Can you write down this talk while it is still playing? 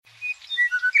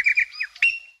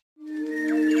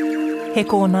He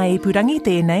kōna ipurangi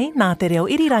tēnei nā te reo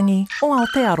irirangi o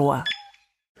Aotearoa.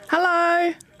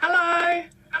 Hello. Hello.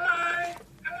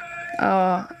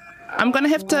 Oh, I'm going to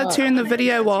have to turn the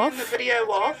video off.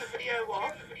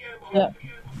 Yeah.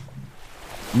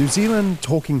 New Zealand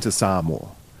talking to Samoa.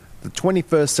 The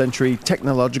 21st century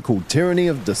technological tyranny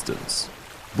of distance.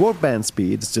 Broadband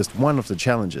speed is just one of the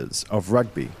challenges of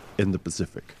rugby in the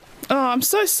Pacific. Oh, I'm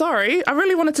so sorry. I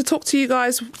really wanted to talk to you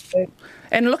guys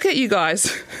and look at you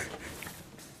guys.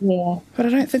 Yeah. But I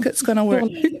don't think it's going to work.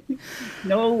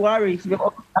 No worries.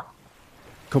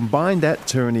 Combine that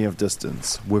tyranny of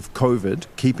distance with COVID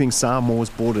keeping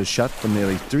Samoa's borders shut for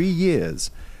nearly 3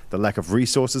 years, the lack of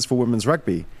resources for women's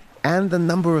rugby, and the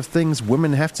number of things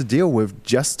women have to deal with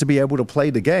just to be able to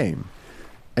play the game.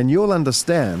 And you'll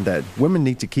understand that women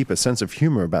need to keep a sense of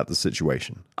humour about the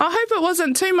situation. I hope it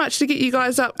wasn't too much to get you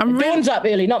guys up. Dawn's up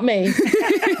early, not me.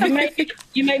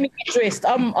 you made me get dressed.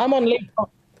 I'm on leave.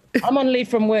 I'm on leave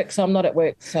from work, so I'm not at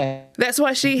work. So that's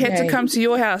why she had to come to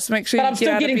your house. Make sure but you I'm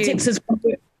still getting texts from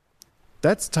work.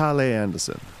 That's Tale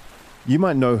Anderson. You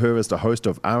might know her as the host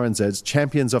of RNZ's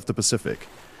Champions of the Pacific.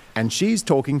 And she's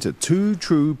talking to two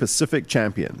true Pacific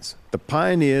champions, the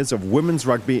pioneers of women's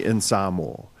rugby in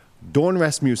Samoa, Dawn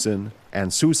Rasmussen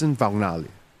and Susan Vaunali.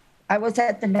 I was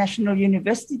at the National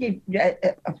University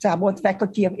of Samoa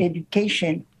Faculty of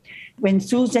Education when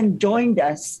Susan joined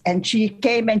us, and she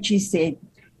came and she said,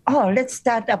 "Oh, let's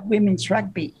start up women's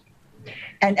rugby."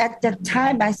 And at that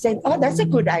time I said, "Oh, that's a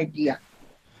good idea."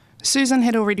 Susan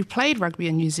had already played rugby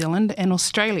in New Zealand and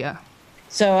Australia.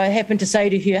 So I happened to say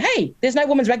to her, "Hey, there's no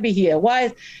women's rugby here.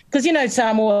 Why?" Because, you know,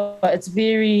 Samoa, it's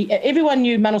very... Everyone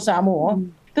knew Mano Samoa.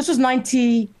 This was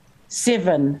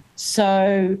 97.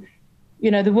 So,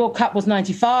 you know, the World Cup was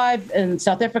 95 in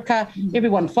South Africa.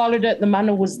 Everyone followed it. The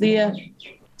Mano was there.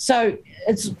 So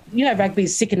it's, you know, rugby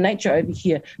is second nature over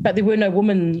here. But there were no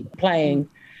women playing.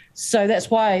 So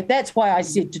that's why I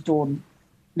said to Dawn,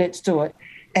 let's do it.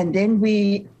 And then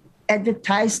we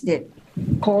advertised it,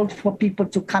 called for people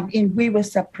to come in. We were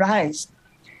surprised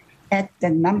at the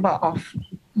number of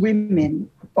women,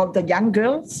 of the young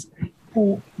girls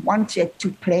who wanted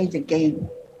to play the game.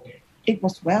 It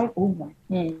was well over.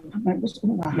 It was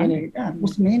over 100. It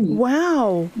was many.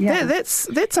 Wow. Yeah. That's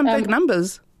some big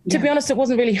numbers. To be honest, it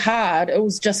wasn't really hard. It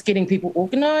was just getting people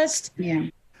organised. Yeah.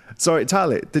 Sorry,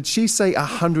 Tale, did she say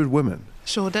 100 women?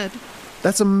 Sure did.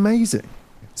 That's amazing.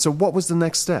 So what was the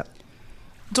next step?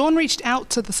 Dawn reached out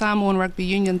to the Samoan Rugby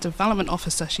Union development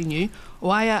officer she knew,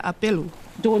 Waia Apelu.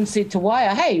 Dawn said to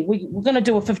Waia, "Hey, we're going to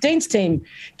do a 15s team.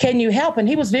 Can you help?" And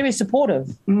he was very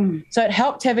supportive. So it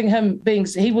helped having him being...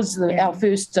 He was our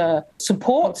first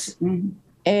support.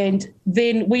 And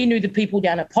then we knew the people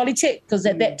down at Polytech, because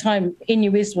at that time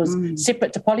NUS was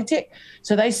separate to Polytech.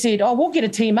 So they said, "Oh, we'll get a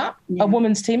team up, a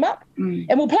women's team up,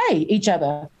 and we'll play each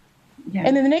other." Yeah.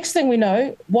 And then the next thing we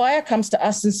know, Waia comes to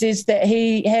us and says that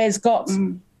he has got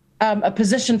a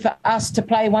position for us to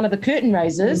play one of the curtain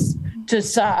raisers.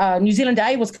 New Zealand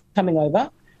A was coming over.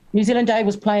 New Zealand A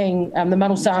was playing the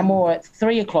Mano Samoa at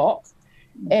 3:00,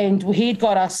 and he'd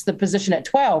got us the position at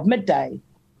 12, midday,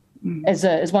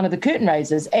 as one of the curtain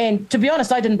raisers. And to be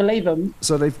honest, I didn't believe him.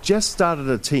 So they've just started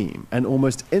a team, and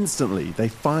almost instantly they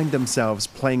find themselves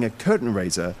playing a curtain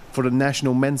raiser for the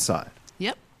national men's side.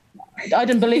 Yep. I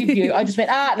didn't believe you. I just went,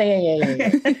 yeah.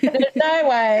 There's no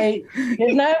way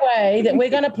that we're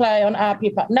going to play on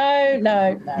RP Park. No.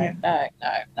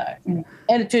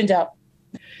 And it turned out.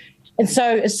 And so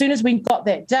as soon as we got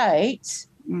that date,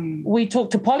 we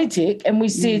talked to Polytech and we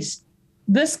said,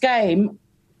 this game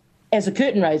as a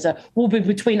curtain raiser will be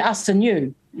between us and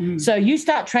you. So you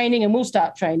start training and we'll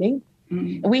start training.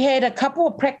 We had a couple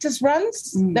of practice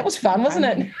runs. That was fun, wasn't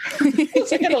it? It was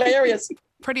hilarious.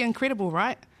 Pretty incredible,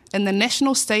 right? In the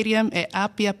National Stadium at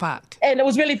Apia Park. And it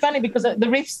was really funny because the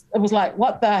refs, it was like,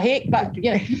 what the heck? But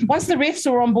you know, once the refs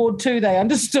were on board too, they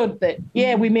understood that,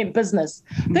 we meant business.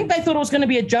 I think they thought it was going to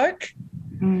be a joke,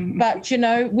 but, you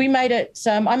know, we made it,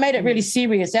 I made it really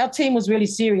serious. Our team was really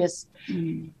serious.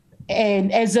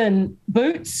 And as in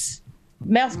boots,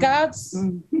 mouth guards,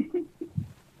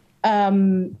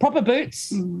 proper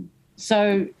boots.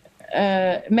 So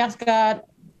mouth guard,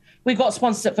 we got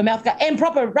sponsored for mouth guard and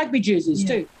proper rugby jerseys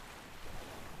too.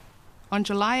 On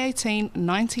July 18,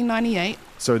 1998...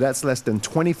 So that's less than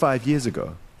 25 years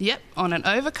ago. Yep, on an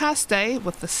overcast day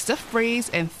with the stiff breeze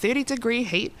and 30-degree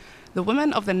heat, the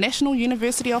women of the National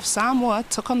University of Samoa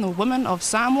took on the women of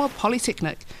Samoa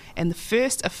Polytechnic, and the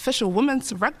first official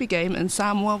women's rugby game in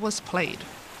Samoa was played.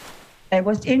 It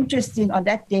was interesting on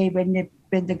that day when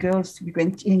the girls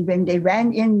went in, when they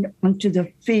ran in onto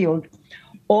the field,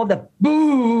 all the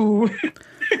boo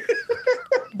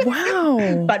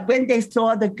Wow. But when they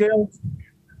saw the girls,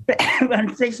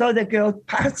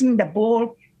 passing the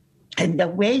ball and the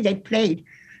way they played,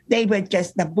 they were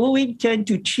just the booing turned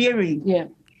to cheering. Yeah.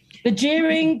 The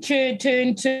jeering turned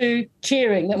to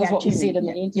cheering. That was what we said in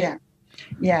the end.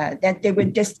 Yeah, that they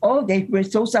were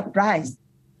so surprised.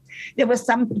 There were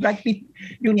some rugby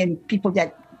union people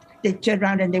that they turned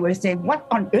around and they were saying, "What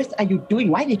on earth are you doing?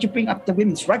 Why did you bring up the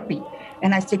women's rugby?"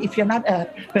 And I said, "If you're not a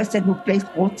person who plays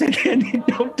sports, then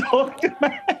don't talk to me.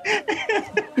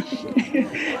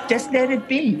 Just let it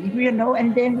be,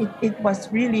 And then it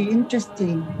was really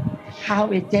interesting how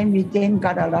we then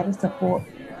got a lot of support.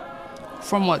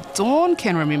 From what Dawn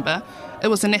can remember, it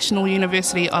was the National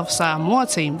University of Samoa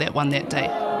team that won that day.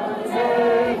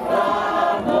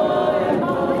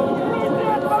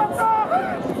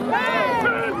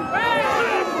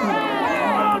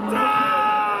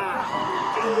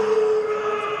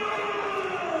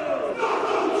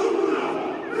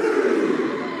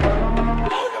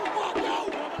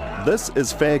 This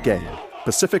is Fair Game,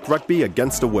 Pacific Rugby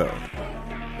Against the World.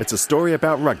 It's a story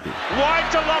about rugby. Wide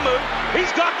to Lamu,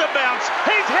 he's got the bounce,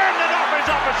 he's handed it off his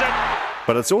opposite.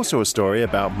 But it's also a story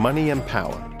about money and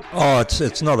power. Oh,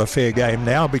 it's not a fair game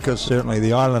now because certainly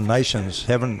the island nations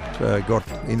haven't got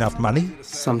enough money.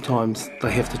 Sometimes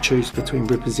they have to choose between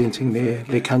representing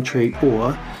their country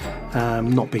or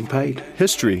not being paid.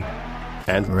 History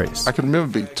and race. I can never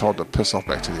be told to piss off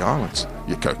back to the islands,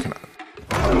 you coconut.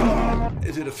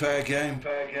 Is it a fair game?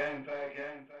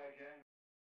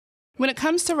 When it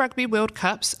comes to Rugby World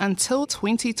Cups, until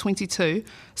 2022,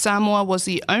 Samoa was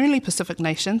the only Pacific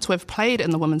nation to have played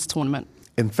in the women's tournament.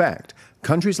 In fact,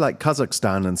 countries like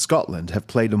Kazakhstan and Scotland have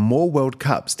played in more World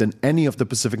Cups than any of the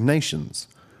Pacific nations.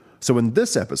 So in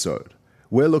this episode,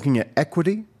 we're looking at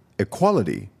equity,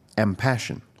 equality, and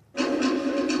passion.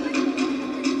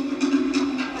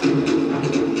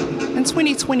 In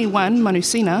 2021,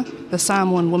 Manusina, the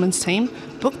Samoan women's team,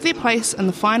 booked their place in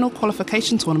the final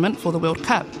qualification tournament for the World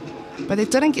Cup, but they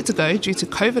didn't get to go due to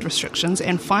COVID restrictions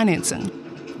and financing.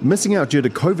 Missing out due to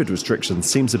COVID restrictions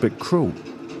seems a bit cruel.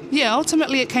 Yeah,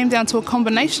 ultimately it came down to a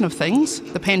combination of things: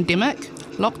 the pandemic,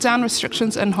 lockdown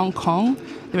restrictions in Hong Kong,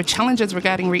 there were challenges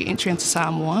regarding re-entry into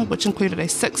Samoa, which included a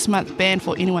 6-month ban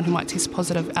for anyone who might test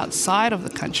positive outside of the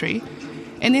country,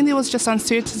 and then there was just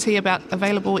uncertainty about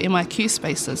available MIQ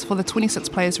spaces for the 26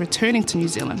 players returning to New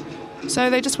Zealand, so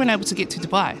they just weren't able to get to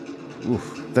Dubai.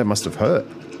 Oof, that must have hurt.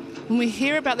 When we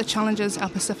hear about the challenges our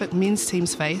Pacific men's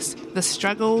teams face, the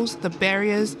struggles, the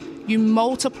barriers, you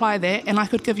multiply that and I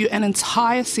could give you an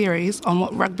entire series on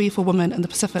what rugby for women in the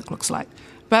Pacific looks like.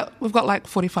 But we've got like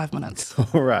 45 minutes.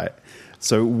 All right.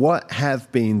 So what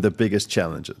have been the biggest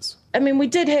challenges? I mean, we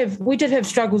did have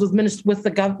struggles with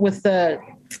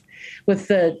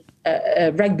the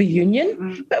rugby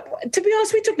union, but to be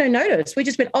honest, we took no notice. We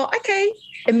just went, oh, okay,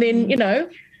 and then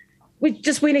we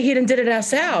just went ahead and did it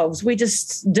ourselves. We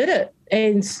just did it,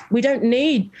 and we didn't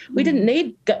need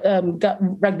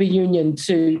rugby union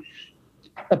to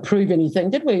approve anything,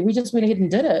 did we? We just went ahead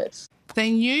and did it. They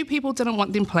knew people didn't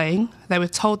want them playing. They were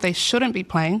told they shouldn't be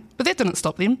playing, but that didn't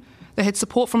stop them. They had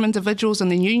support from individuals in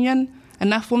the union,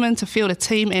 enough women to field a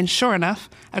team, and sure enough,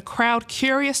 a crowd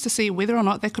curious to see whether or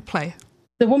not they could play.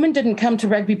 The women didn't come to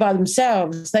rugby by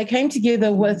themselves. They came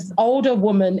together with older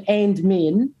women and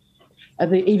men,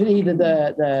 either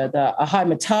the Ahai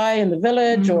Matai in the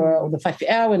village or the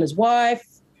Whaiwhiau and his wife.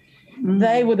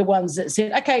 They were the ones that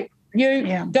said, okay, go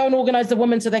and organise the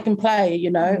women so they can play,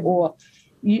 or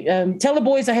tell the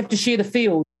boys they have to share the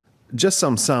field. Just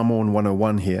some Samoan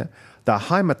 101 here. The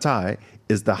Ahai Matai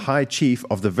is the high chief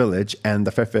of the village and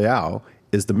the Whaiwhiau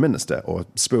is the minister or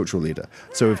spiritual leader.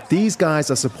 So if these guys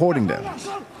are supporting them,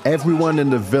 everyone in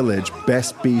the village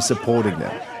best be supporting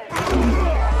them.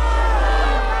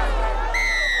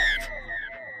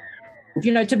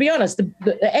 To be honest,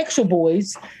 the actual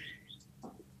boys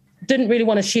didn't really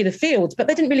want to share the fields, but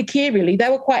they didn't really care, really. They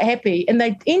were quite happy, and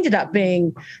they ended up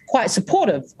being quite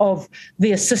supportive of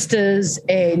their sisters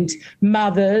and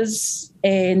mothers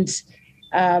and,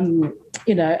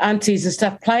 aunties and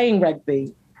stuff playing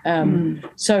rugby.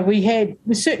 So we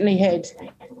certainly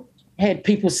had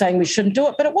people saying we shouldn't do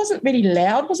it, but it wasn't really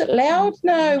loud. Was it loud?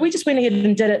 No, we just went ahead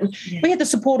and did it. And we had the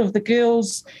support of the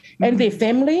girls and their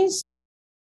families.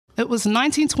 It was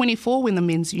 1924 when the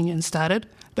men's union started,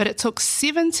 but it took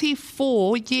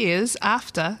 74 years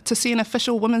after to see an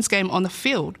official women's game on the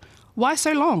field. Why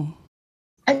so long?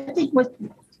 I think we're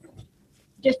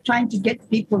just trying to get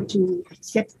people to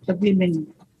accept the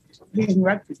women playing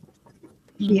rugby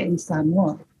here in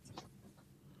Samoa.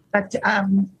 But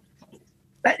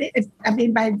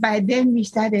by then we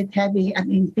started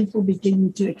having, people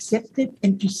beginning to accept it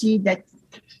and to see that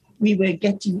we were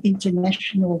getting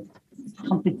international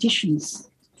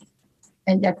competitions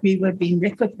and that we were being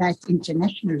recognized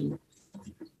internationally.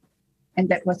 And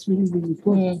that was really, really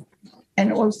good. Mm.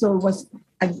 And also was,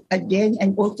 again,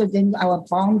 and also then our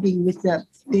bonding with the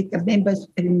members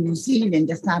in New Zealand,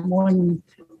 the Samoan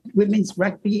women's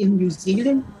rugby in New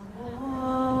Zealand.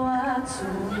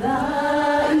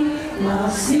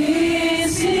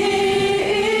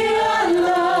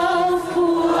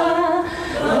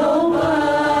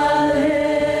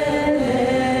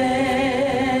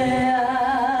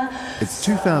 It's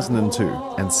 2002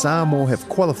 and Samoa have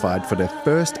qualified for their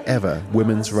first ever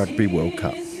Women's Rugby World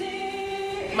Cup.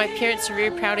 My parents are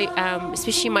very proud,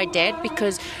 especially my dad,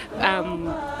 because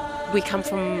we come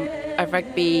from a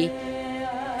rugby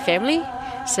family.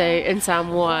 So in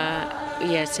Samoa,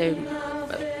 so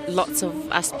lots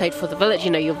of us played for the village,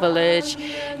 your village.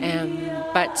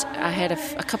 But I had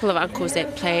a couple of uncles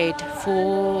that played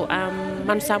for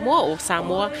Man Samoa or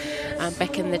Samoa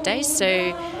back in the day.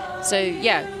 So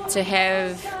to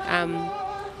have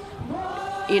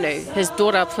his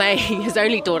daughter playing, his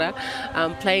only daughter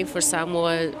playing for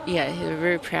Samoa, they're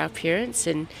very proud parents,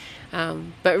 and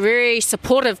but very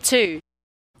supportive too.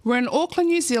 We're in Auckland,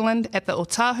 New Zealand at the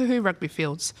Otahuhu rugby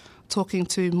fields, talking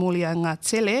to Molia Ngā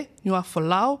Tele, Nua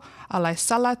Folau,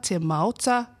 Alaisala Te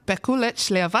Maota,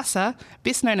 Bekulich Leavasa,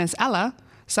 best known as Ala,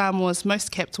 Samoa's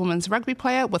most capped women's rugby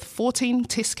player with 14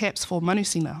 test caps for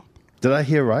Manusina. Did I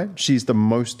hear right? She's the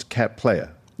most capped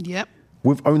player? Yep.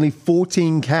 With only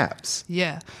 14 caps?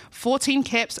 Yeah, 14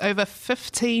 caps over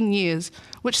 15 years,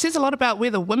 which says a lot about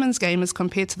where the women's game is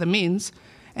compared to the men's.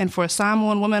 And for a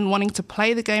Samoan woman wanting to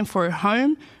play the game for her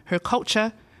home, her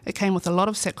culture, it came with a lot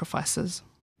of sacrifices.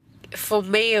 For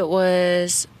me, it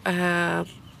was, I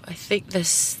think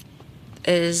this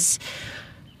is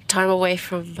time away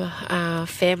from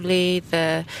family,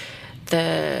 the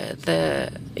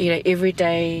every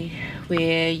day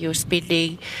where you're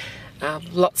spending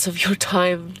lots of your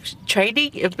time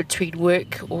training in between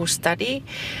work or study,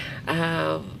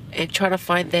 and trying to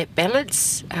find that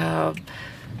balance.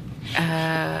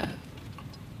 I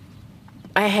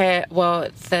had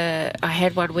one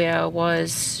where I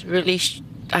was really.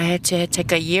 I had to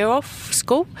take a year off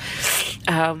school.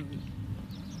 I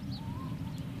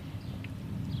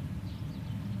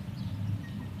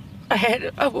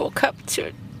woke up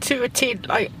to attend.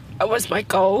 It was my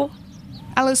goal.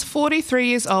 Ella's 43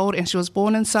 years old and she was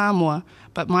born in Samoa,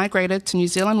 but migrated to New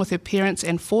Zealand with her parents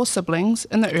and 4 siblings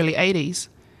in the early 80s.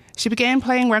 She began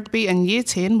playing rugby in Year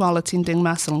 10 while attending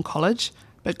Marcellin College,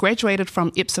 but graduated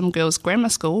from Epsom Girls Grammar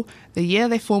School the year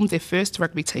they formed their first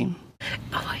rugby team.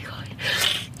 Oh my God.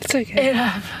 It's okay.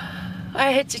 And,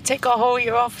 I had to take a whole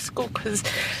year off school because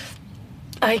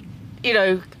I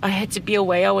had to be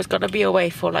away. I was going to be away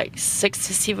for like 6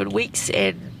 to 7 weeks,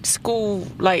 and school,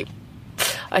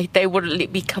 they wouldn't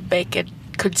let me come back and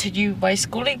continue my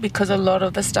schooling because a lot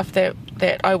of the stuff that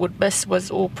I would miss was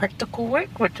all practical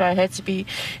work, which I had to be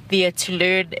there to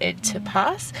learn and to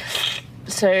pass.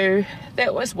 So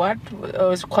that was one. It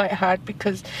was quite hard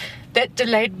because that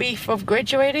delayed me from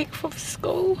graduating from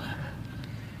school.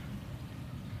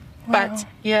 Wow.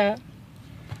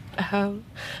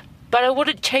 But I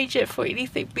wouldn't change it for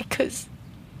anything because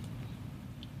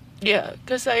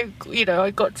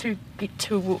I got to get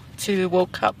to the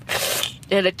World Cup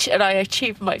and I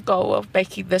achieved my goal of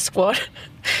making the squad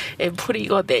and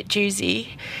putting on that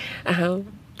jersey.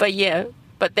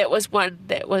 But that was one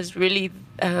that was really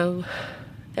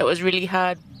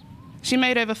hard. She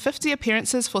made over 50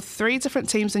 appearances for 3 different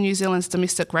teams in New Zealand's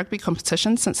domestic rugby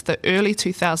competition since the early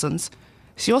 2000s.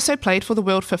 She also played for the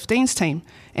World 15s team,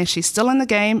 and she's still in the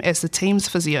game as the team's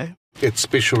physio. It's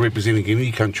special representing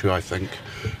any country, I think.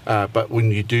 But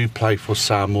when you do play for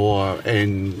Samoa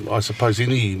and I suppose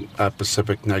any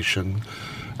Pacific nation,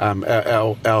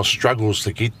 our struggles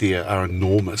to get there are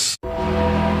enormous.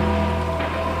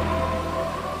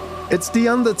 It's The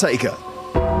Undertaker.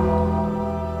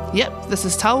 Yep, this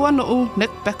is Taua Nu'u Nick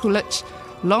Bekulich,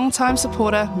 long-time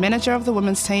supporter, manager of the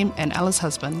women's team, and Ella's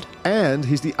husband. And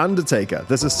he's the Undertaker.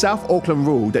 There's a South Auckland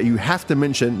rule that you have to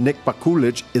mention Nick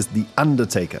Bekulich is the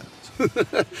Undertaker.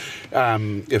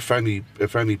 If only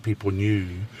people knew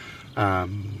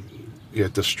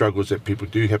the struggles that people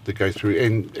do have to go through.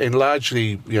 And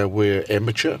largely, we're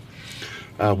amateur.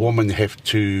 Women have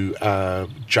to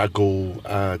juggle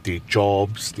their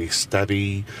jobs, their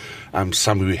study,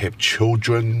 some who have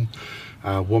children,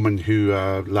 women who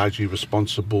are largely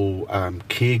responsible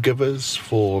caregivers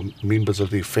for members of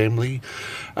their family,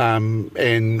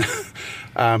 and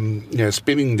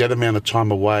spending that amount of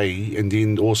time away, and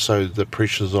then also the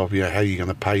pressures of how you're going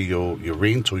to pay your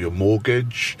rent or your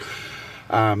mortgage.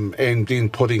 and then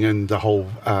putting in the whole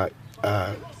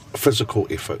physical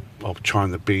effort of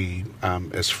trying to be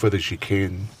as fit as you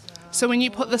can. So when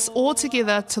you put this all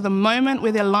together to the moment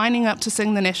where they're lining up to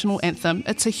sing the national anthem,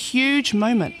 it's a huge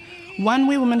moment. One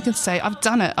where women can say, I've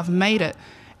done it, I've made it.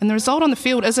 And the result on the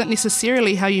field isn't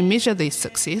necessarily how you measure their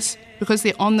success, because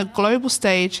they're on the global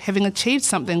stage having achieved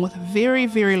something with very,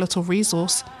 very little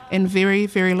resource and very,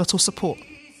 very little support.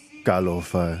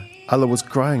 Galofa. Ala was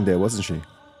crying there, wasn't she?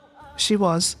 She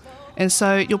was. And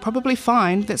so you'll probably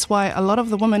find that's why a lot of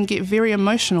the women get very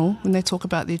emotional when they talk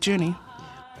about their journey.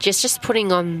 Just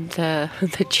putting on the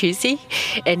jersey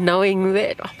and knowing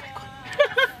that,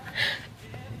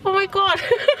 oh my God,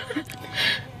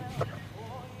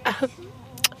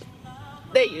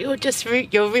 that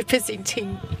you're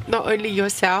representing not only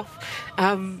yourself,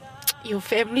 your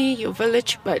family, your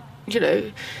village, but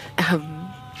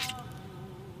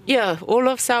all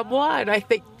of Samoa. And I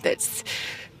think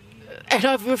and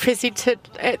I've represented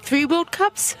at 3 World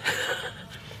Cups.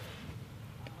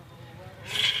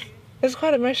 It's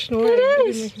quite emotional. It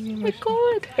is. Oh my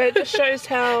God. But it just shows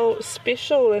how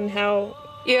special and how...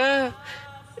 Yeah.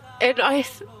 And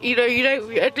you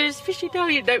don't, especially now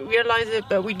you don't realise it,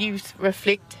 but when you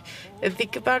reflect and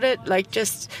think about it, like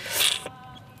just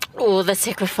all the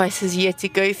sacrifices you had to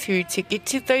go through to get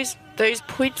to those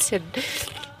points, and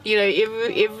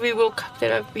every World Cup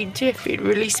that I've been to have been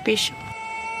really special.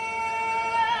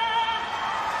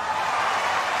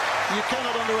 You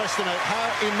cannot underestimate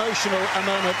how emotional a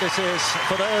moment this is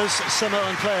for those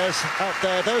Samoan players out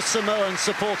there, those Samoan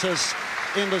supporters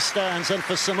in the stands, and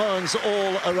for Samoans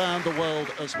all around the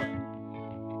world as well.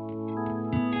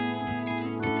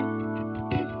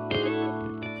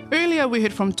 Earlier we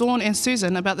heard from Dawn and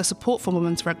Susan about the support for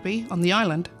women's rugby on the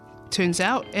island. Turns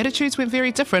out attitudes went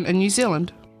very different in New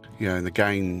Zealand. And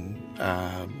again,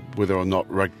 whether or not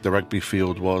the rugby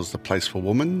field was the place for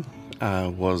women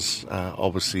was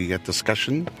obviously a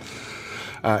discussion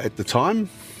at the time.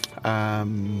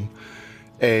 And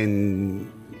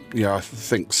I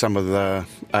think some of the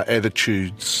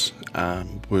attitudes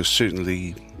were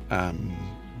certainly,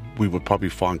 we would probably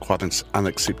find quite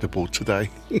unacceptable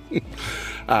today.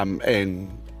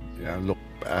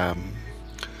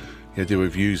 There were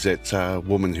views that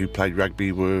women who played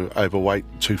rugby were overweight,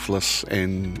 toothless,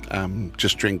 and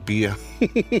just drank beer,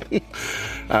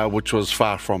 which was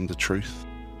far from the truth.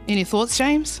 Any thoughts,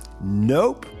 James?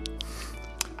 Nope.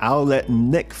 I'll let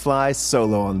Nick fly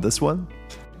solo on this one.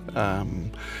 I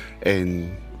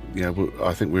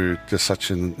think we're just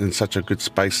in such a good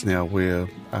space now where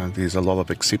there's a lot of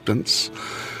acceptance,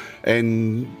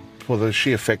 and for the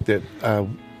sheer fact that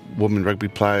women rugby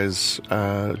players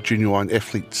are genuine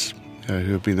athletes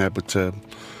who have been able to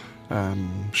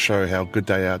show how good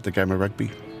they are at the game of rugby.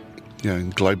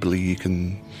 And globally you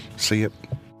can see it.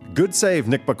 Good save,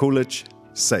 Nick Bakulic.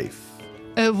 Safe.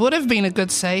 It would have been a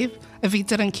good save if he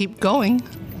didn't keep going.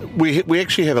 We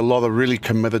actually had a lot of really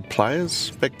committed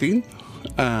players back then,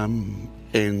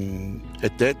 and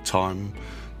at that time,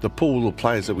 the pool of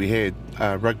players that we had,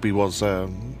 rugby was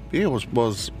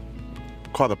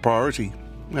quite a priority.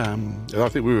 And I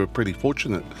think we were pretty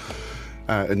fortunate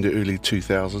in the early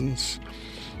 2000s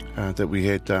that we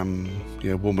had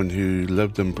women who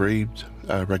lived and breathed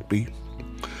rugby.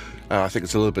 I think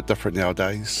it's a little bit different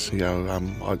nowadays.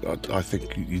 I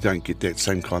think you don't get that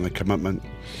same kind of commitment.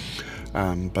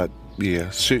 But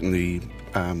certainly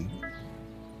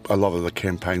a lot of the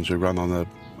campaigns were run on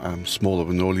a small of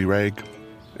an oily rag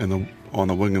and on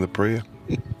a wing and a prayer.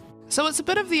 So it's a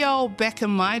bit of the old back in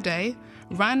my day,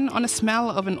 run on a smell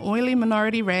of an oily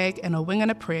minority rag and a wing and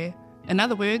a prayer. In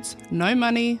other words, no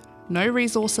money, no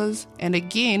resources, and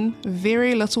again,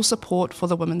 very little support for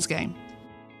the women's game.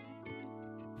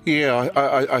 Yeah,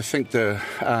 I think the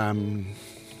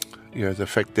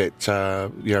fact that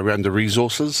around the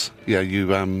resources, you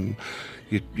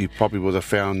probably would have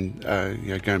found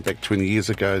going back 20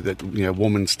 years ago that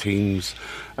women's teams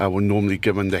were normally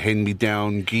given the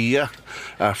hand-me-down gear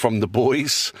from the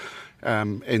boys.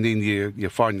 And then you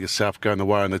find yourself going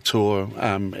away on a tour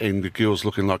and the girls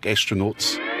looking like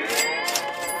astronauts.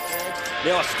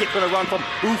 Now a stick on a run from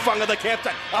Ufanga, the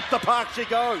captain. Up the park she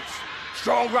goes.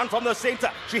 Strong run from the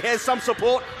centre. She has some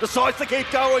support. Decides to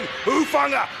keep going.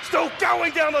 Ufanga still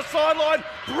going down the sideline.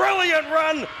 Brilliant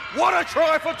run. What a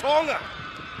try for Tonga.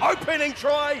 Opening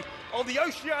try of the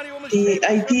Oceania Women's Team. The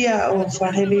idea of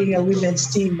having a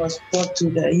women's team was brought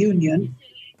to the union,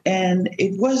 and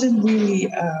it wasn't really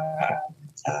a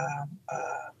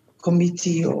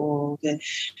committee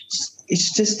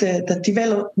it's just the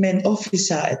development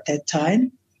officer at that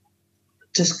time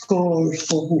just called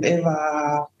for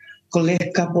whoever collect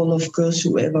a couple of girls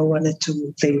who ever wanted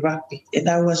to play rugby, and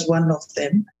I was one of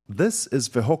them. This is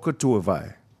Vehoko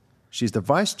Tuavai. She's the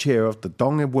vice chair of the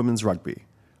Tonga Women's Rugby,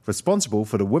 responsible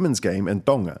for the women's game in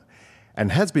Tonga,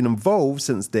 and has been involved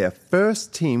since their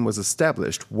first team was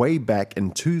established way back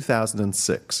in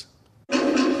 2006.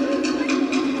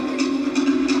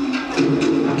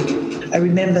 I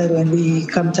remember when we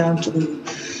come down to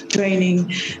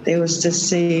training, they was just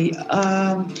say,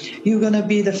 you're going to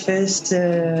be the first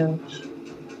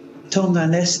Tonga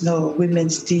national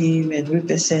women's team and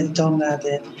represent Tonga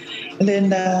then. And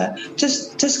then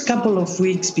just a couple of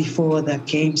weeks before the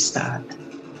game start.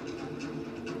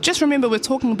 Just remember we're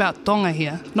talking about Tonga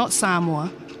here, not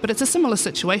Samoa, but it's a similar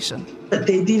situation. But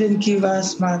they didn't give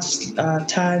us much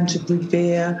time to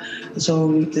prepare,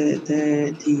 so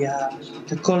the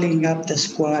calling up the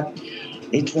squad,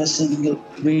 it wasn't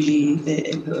really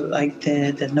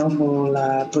the normal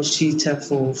procedure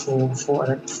for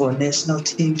a national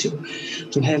team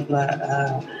to have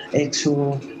an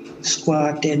actual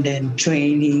squad and then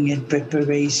training and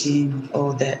preparation,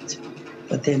 all that.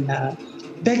 But then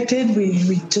back then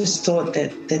we just thought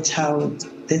that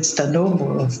that's the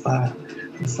normal of a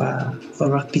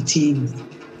rugby team.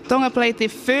 Tonga played their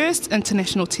first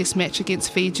international test match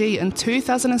against Fiji in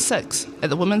 2006 at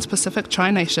the Women's Pacific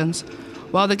Tri-Nations.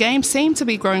 While the game seemed to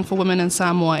be growing for women in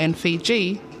Samoa and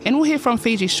Fiji, and we'll hear from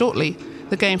Fiji shortly,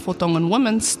 the game for Tongan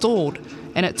women stalled,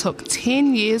 and it took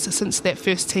 10 years since that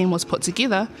first team was put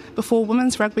together before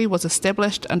women's rugby was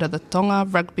established under the Tonga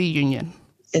Rugby Union.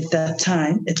 At that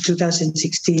time, in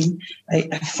 2016,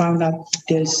 I found out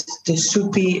there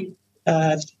should be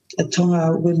a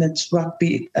Tonga women's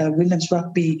rugby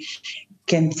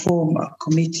can form a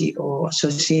committee or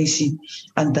association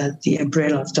under the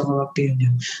umbrella of Tonga Rugby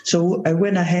Union. So I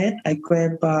went ahead, I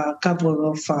grabbed a couple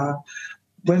of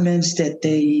women that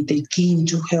they keen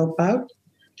to help out,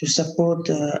 to support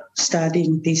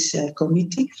starting this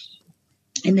committee.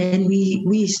 And then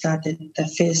we started the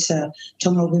first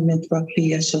Tonga Women's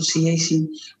Rugby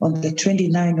Association on the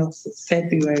 29th of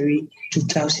February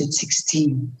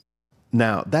 2016.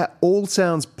 Now, that all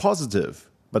sounds positive,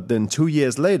 but then 2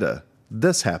 years later,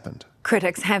 this happened.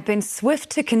 Critics have been swift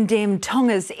to condemn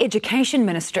Tonga's education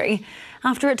ministry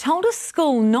after it told a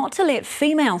school not to let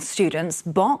female students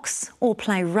box or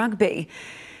play rugby.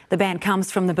 The ban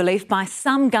comes from the belief by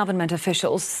some government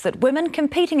officials that women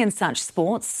competing in such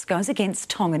sports goes against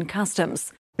Tongan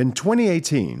customs. In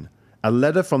 2018, a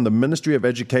letter from the Ministry of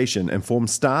Education informed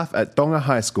staff at Tonga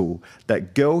High School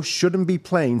that girls shouldn't be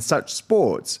playing such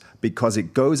sports because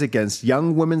it goes against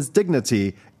young women's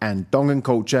dignity and Tongan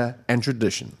culture and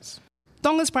traditions.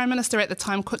 Tonga's Prime Minister at the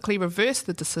time quickly reversed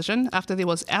the decision after there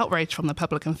was outrage from the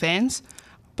public and fans.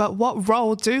 But what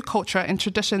role do culture and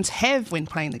traditions have when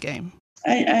playing the game?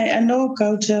 I know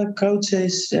culture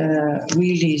is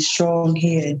really strong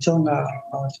here in Tonga,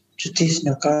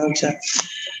 traditional culture.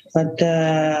 But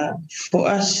for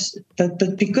us,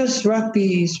 but because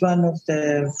rugby is one of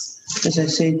the, as I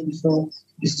said before,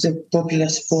 it's a popular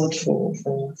sport for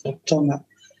Tonga.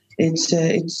 It's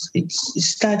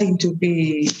starting to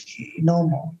be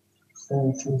normal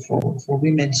for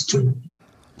women too.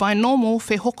 By normal,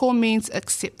 Wehoko means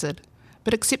accepted.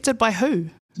 But accepted by who?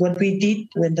 What we did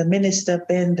when the minister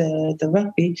banned the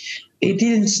rugby, it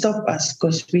didn't stop us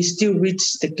because we still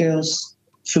reached the girls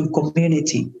through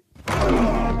community.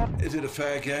 Is it a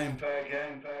fair game?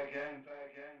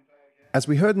 As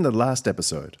we heard in the last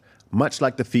episode, much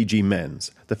like the Fiji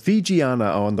men's, the Fijiana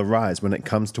are on the rise when it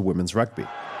comes to women's rugby.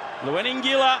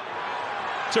 Lueningila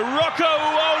to Rocco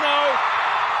Uono.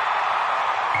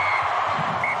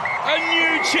 A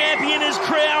new champion is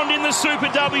crowned in the Super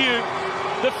W.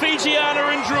 The Fijiana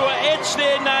and Drua etched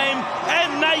their name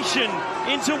and nation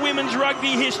into women's rugby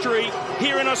history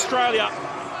here in Australia.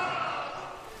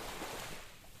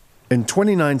 In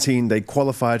 2019, they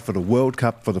qualified for the World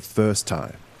Cup for the first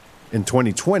time. In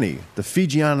 2020, the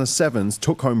Fijiana Sevens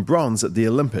took home bronze at the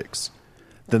Olympics.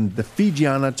 Then the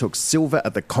Fijiana took silver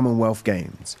at the Commonwealth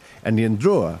Games, and the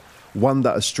Ndrua won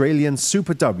the Australian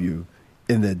Super W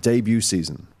in their debut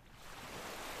season.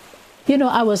 You know,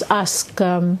 I was asked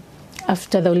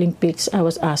after the Olympics,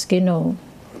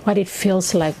 what it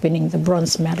feels like winning the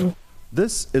bronze medal.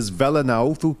 This is Vela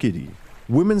Nauthu-Kiri,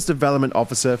 Women's Development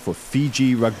Officer for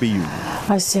Fiji Rugby Union.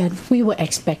 I said we were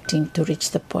expecting to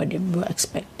reach the podium. We were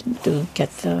expecting to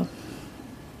get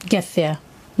there,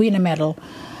 win a medal.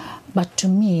 But to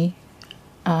me,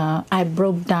 I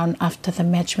broke down after the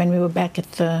match when we were back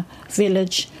at the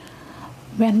village,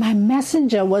 when my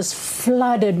messenger was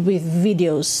flooded with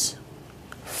videos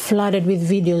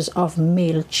of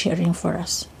male cheering for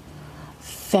us.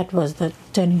 That was the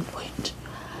turning point.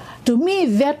 to me,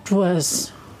 that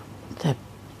was the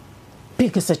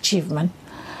biggest achievement,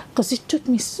 because it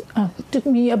took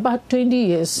me about 20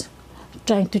 years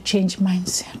trying to change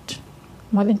mindset.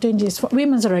 More than 20 years for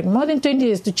women's rugby, more than 20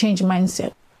 years to change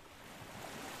mindset.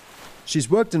 She's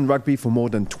worked in rugby for more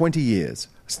than 20 years,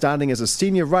 starting as a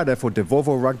senior writer for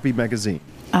Devovo Rugby magazine.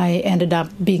 I ended up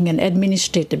being an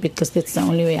administrator because that's the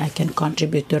only way I can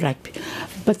contribute to rugby.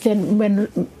 But then when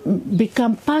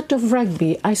become part of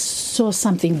rugby, I saw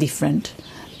something different.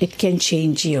 It can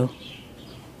change you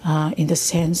in the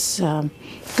sense,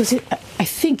 because I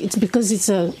think it's because it's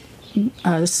a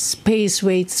space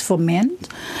where it's for men.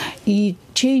 It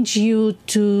changes you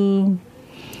to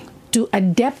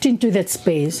adapt into that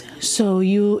space. So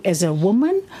you, as a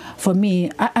woman, for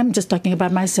me, I'm just talking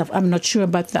about myself. I'm not sure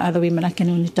about the other women. I can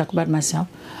only talk about myself.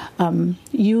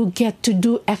 You get to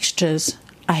do extras.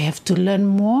 I have to learn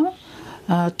more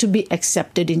to be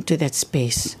accepted into that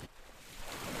space.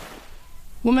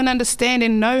 Women understand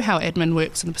and know how admin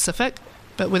works in the Pacific,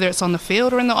 but whether it's on the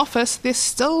field or in the office, they're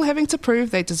still having to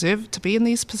prove they deserve to be in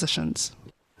these positions.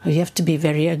 You have to be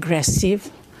very aggressive.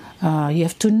 You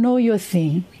have to know your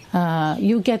thing.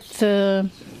 You get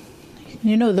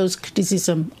those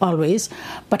criticism always,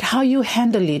 but how you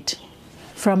handle it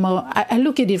I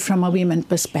look at it from a women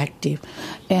perspective,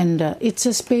 and it's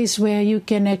a space where you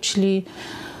can actually,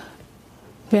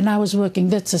 when I was working,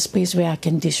 that's a space where I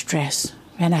can distress,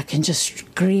 and I can just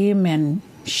scream and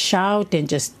shout and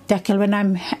just tackle when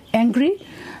I'm angry.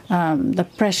 The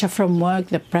pressure from work,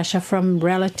 the pressure from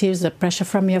relatives, the pressure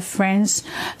from your friends,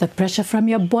 the pressure from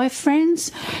your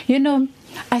boyfriends.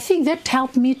 I think that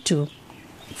helped me too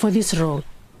for this role.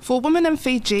 For women in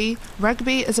Fiji,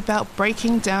 rugby is about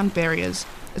breaking down barriers.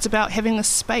 It's about having a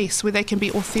space where they can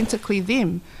be authentically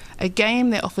them, a game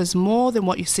that offers more than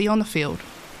what you see on the field.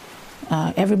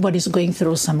 Everybody's going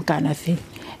through some kind of thing,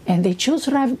 and they chose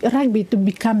rugby to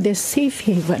become their safe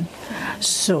haven.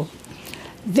 So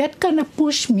that kind of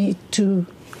pushed me to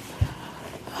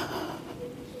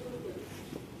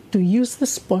use the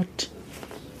sport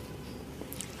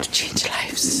to change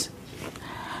lives.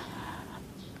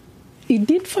 It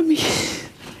did for me.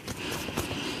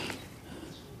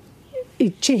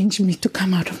 It changed me to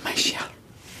come out of my shell.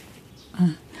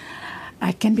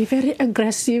 I can be very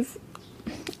aggressive.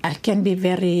 I can be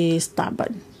very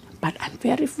stubborn, but I'm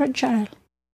very fragile.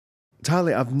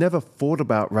 Tali, I've never thought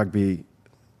about rugby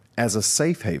as a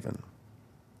safe haven.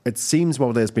 It seems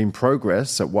while there's been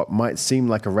progress at what might seem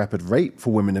like a rapid rate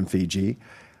for women in Fiji,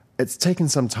 it's taken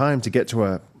some time to get to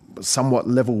a somewhat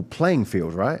level playing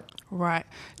field, right? Right.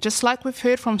 Just like we've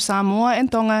heard from Samoa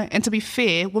and Tonga, and to be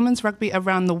fair, women's rugby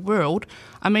around the world,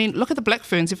 I mean, look at the Black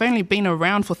Ferns, they've only been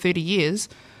around for 30 years.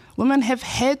 Women have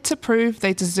had to prove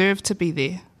they deserve to be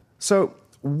there. So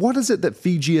what is it that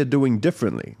Fiji are doing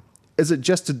differently? Is it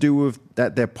just to do with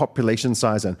that their population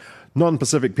size, and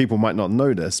non-Pacific people might not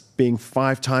know this, being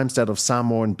 5 times that of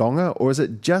Samoa and Tonga, or is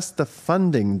it just the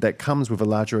funding that comes with a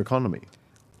larger economy?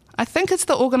 I think it's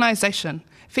the organisation.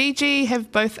 Fiji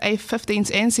have both a 15s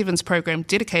and 7s program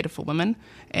dedicated for women,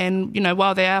 and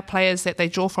while there are players that they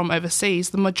draw from overseas,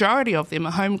 the majority of them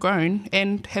are homegrown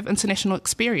and have international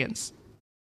experience.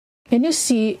 And you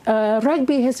see,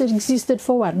 rugby has existed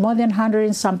for more than 100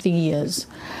 and something years,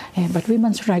 but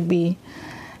women's rugby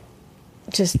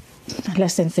just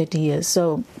less than 30 years.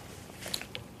 So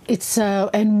it's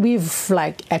and we've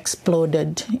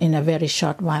exploded in a very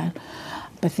short while,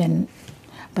 but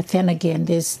then again,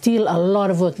 there's still a lot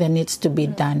of work that needs to be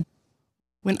done.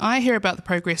 When I hear about the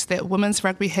progress that women's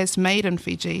rugby has made in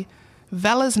Fiji,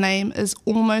 Vala's name is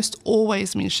almost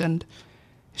always mentioned.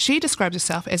 She describes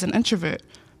herself as an introvert,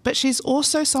 but she's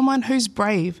also someone who's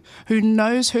brave, who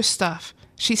knows her stuff.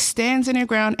 She stands in her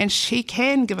ground and she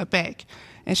can give it back.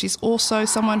 And she's also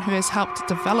someone who has helped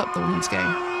develop the women's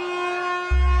game.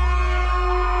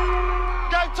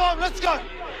 Game time, let's go!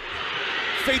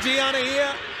 Fijiana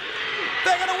here.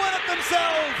 They're going to win it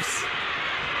themselves.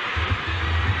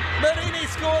 Marini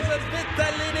scores it.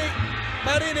 Vitalini.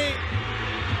 Marini.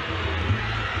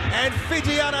 And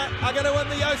Fijiana are going to win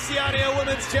the Oceania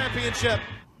Women's Championship.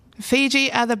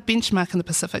 Fiji are the benchmark in the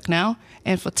Pacific now,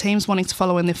 and for teams wanting to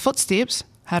follow in their footsteps,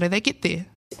 how do they get there?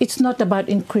 It's not about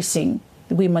increasing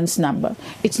the women's number.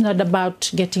 It's not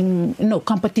about getting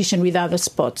competition with other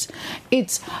sports.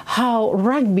 It's how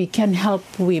rugby can help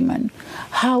women,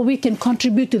 how we can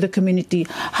contribute to the community,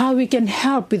 how we can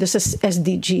help with the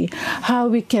SDG, how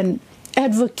we can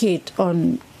advocate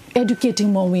on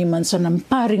educating more women, on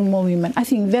empowering more women. I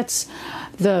think that's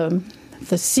the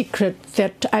secret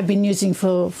that I've been using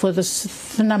for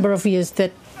the number of years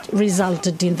that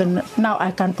resulted in now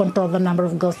I can control the number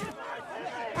of girls.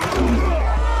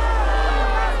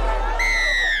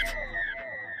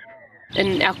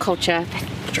 our culture,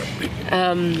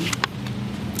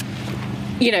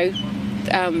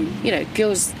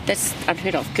 girls, that's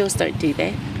unheard of. Girls don't do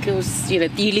that. Girls, you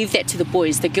leave that to the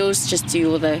boys. The girls just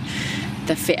do all the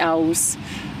fe'aus,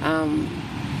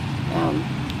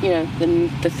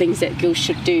 the things that girls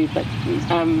should do, but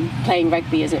playing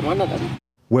rugby isn't one of them.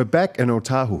 We're back in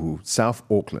Otahuhu, South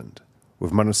Auckland,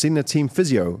 with Manusina team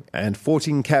physio and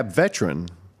 14-cap veteran,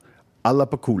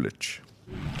 Alapa Kulich.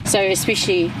 So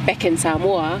especially back in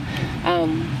Samoa,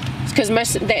 because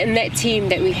in that team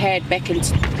that we had back in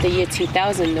the year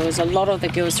 2000, there was a lot of the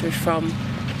girls who were from,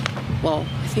 I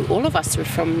think all of us were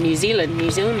from New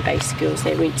Zealand-based girls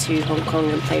that went to Hong Kong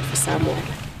and played for Samoa.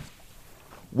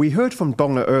 We heard from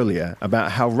Tonga earlier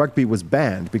about how rugby was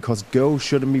banned because girls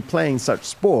shouldn't be playing such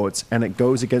sports and it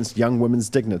goes against young women's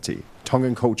dignity,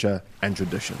 Tongan culture and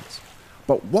traditions.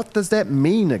 But what does that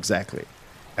mean exactly?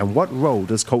 And what role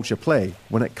does culture play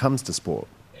when it comes to sport?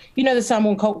 The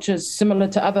Samoan culture is similar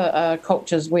to other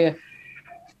cultures where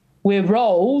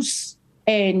roles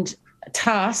and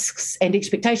tasks and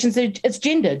expectations, it's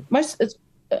gendered.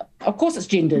 Of course it's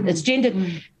gendered. It's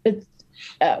gendered.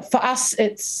 For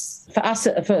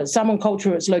Samoan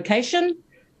culture, it's location,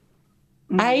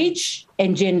 age,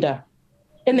 and gender.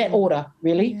 In that order,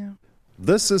 really. Yeah.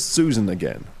 This is Susan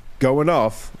again, going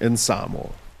off in Samoa.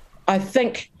 I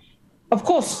think, of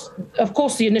course,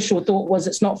 the initial thought was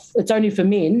it's only for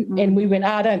men, and we went,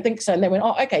 I don't think so, and they went,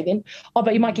 okay then,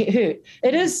 but you might get hurt.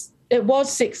 It was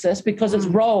sexist because it's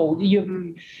role.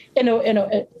 You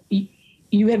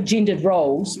have gendered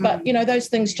roles, but those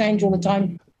things change all the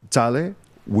time. Tale,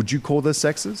 would you call this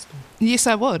sexist? Yes,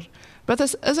 I would. But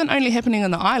this isn't only happening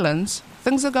in the islands.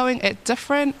 Things are going at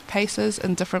different paces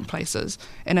in different places.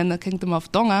 And in the Kingdom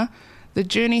of Tonga, the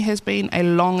journey has been a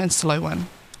long and slow one.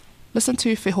 Listen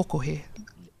to Wehoko here.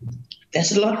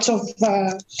 There's lots of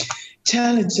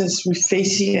challenges we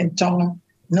face here in Tonga.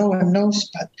 No one knows,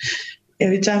 but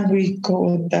every time we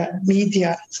call the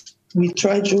media, we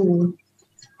try to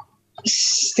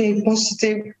stay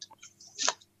positive.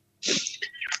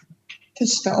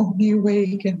 That's the only way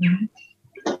we can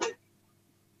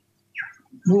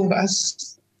move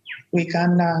us. We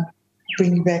can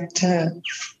bring back the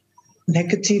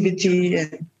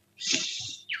negativity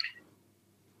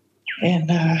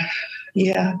and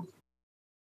yeah.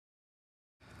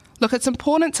 Look, it's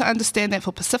important to understand that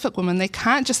for Pacific women, they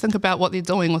can't just think about what they're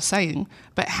doing or saying,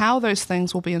 but how those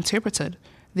things will be interpreted.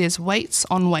 There's weights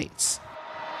on weights.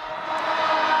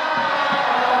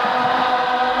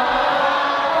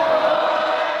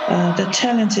 The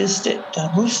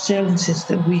most challenges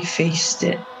that we face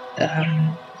that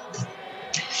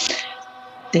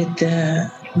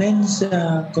the men's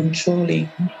controlling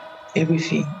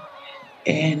everything,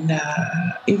 and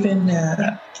even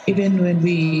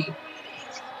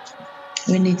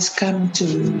when it's come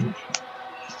to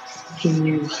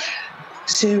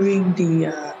sharing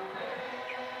the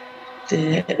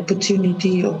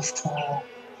opportunity of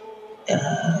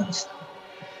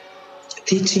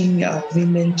teaching our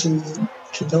women to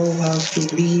know how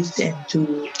to lead and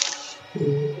to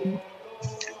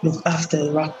look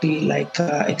after rugby, like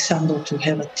example, to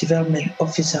have a development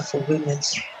officer for women.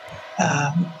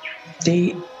 Our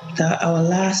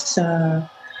last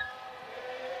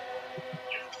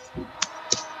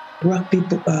rugby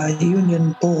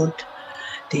union board,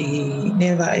 they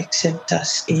never accept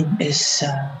us in as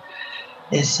a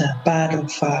part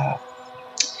of.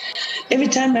 Every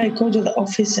time I go to the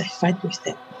office, I fight with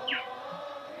them.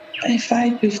 I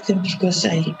fight with them because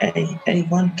I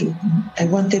want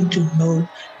them to know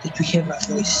that we have a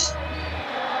voice.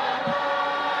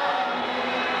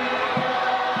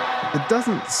 It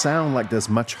doesn't sound like there's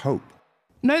much hope.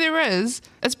 No, there is.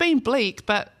 It's been bleak,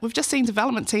 but we've just seen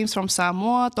development teams from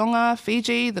Samoa, Tonga,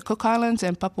 Fiji, the Cook Islands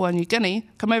and Papua New Guinea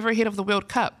come over ahead of the World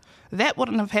Cup. That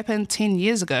wouldn't have happened 10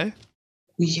 years ago.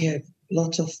 We have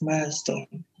lots of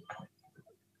milestones.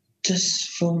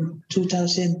 Just from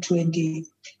 2020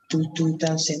 to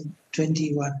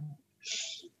 2021,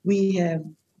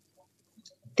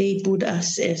 they put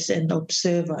us as an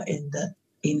observer in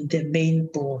the main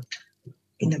board,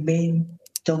 in the main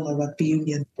Tonga Rugby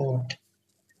Union board.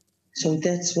 So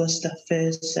that was the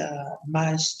first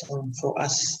milestone for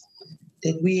us,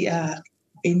 that we are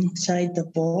inside the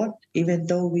board, even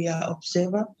though we are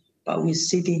observer, but we're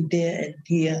sitting there and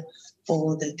hear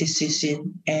all the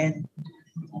decision, and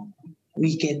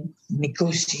we can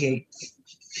negotiate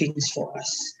things for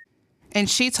us. And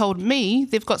she told me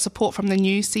they've got support from the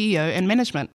new CEO and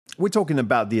management. We're talking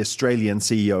about the Australian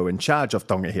CEO in charge of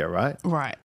Tonga here, right?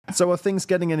 Right. So are things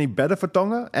getting any better for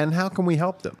Tonga, and how can we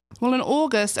help them? Well, in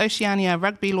August, Oceania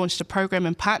Rugby launched a program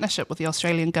in partnership with the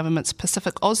Australian government's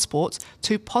Pacific Sports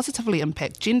to positively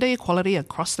impact gender equality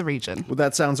across the region. Well,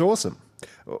 that sounds awesome.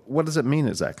 What does it mean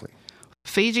exactly?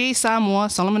 Fiji, Samoa,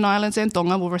 Solomon Islands and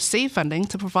Tonga will receive funding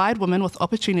to provide women with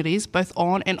opportunities both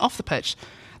on and off the pitch.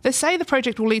 They say the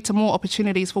project will lead to more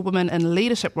opportunities for women in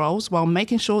leadership roles while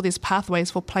making sure there's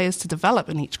pathways for players to develop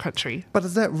in each country. But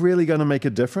is that really going to make a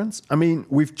difference? I mean,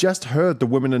 we've just heard the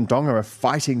women in Tonga are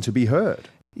fighting to be heard.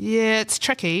 Yeah, it's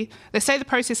tricky. They say the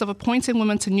process of appointing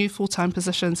women to new full-time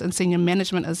positions in senior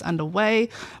management is underway,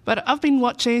 but I've been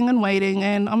watching and waiting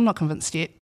and I'm not convinced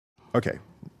yet. Okay,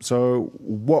 so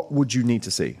what would you need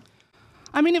to see?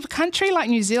 I mean, if a country like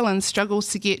New Zealand struggles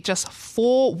to get just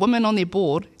 4 women on their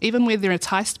board, even where they're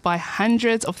enticed by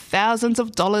hundreds of thousands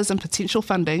of dollars in potential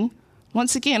funding,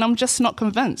 once again, I'm just not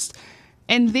convinced.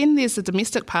 And then there's the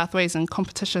domestic pathways and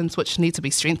competitions which need to be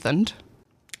strengthened.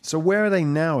 So where are they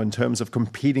now in terms of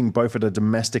competing both at a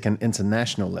domestic and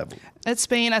international level? It's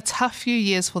been a tough few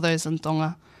years for those in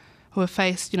Tonga who have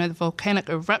faced, the volcanic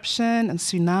eruption and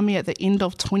tsunami at the end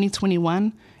of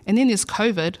 2021. And then there's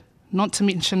COVID. Not to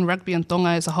mention rugby in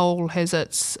Tonga as a whole has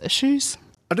its issues.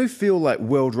 I do feel like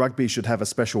World Rugby should have a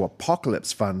special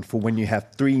apocalypse fund for when you have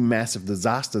 3 massive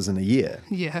disasters in a year.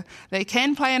 Yeah, they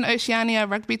can play in Oceania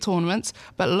rugby tournaments,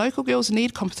 but local girls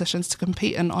need competitions to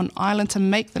compete in on island to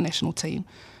make the national team.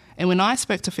 And when I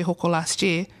spoke to Whihoko last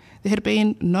year, there had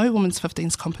been no women's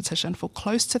 15s competition for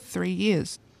close to 3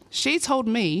 years. She told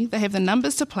me they have the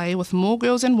numbers to play with more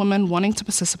girls and women wanting to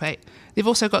participate. They've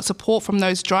also got support from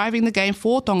those driving the game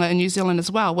for Tonga and New Zealand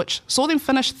as well, which saw them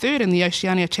finish 3rd in the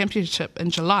Oceania Championship in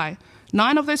July.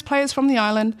 9 of those players from the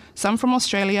island, some from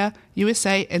Australia,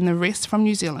 USA, and the rest from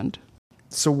New Zealand.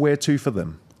 So where to for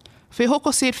them?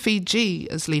 Whihoko said Fiji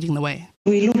is leading the way.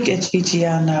 We look at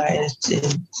Fijiana as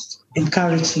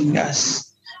encouraging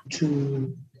us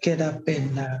to get up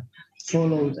and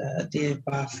follow their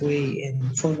pathway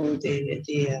and follow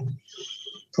their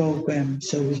program,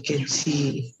 so we can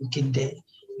see if we can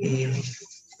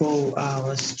grow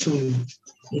ours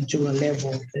into a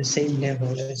level, the same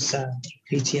level as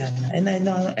Fijiana. And I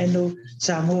know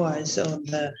Samoa is on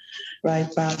the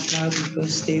right path now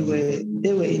because they were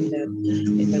in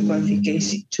the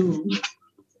qualification too.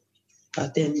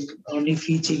 But then only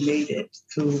Fiji made it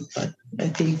through. But I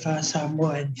think for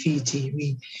Samoa and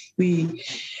Fiji, we're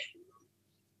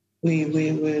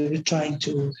trying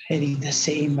to head in the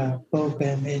same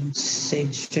program and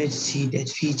same strategy that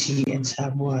Fiji and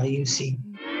Samoa are using.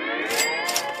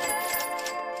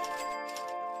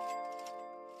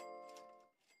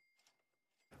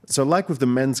 So like with the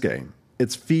men's game,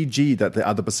 it's Fiji that the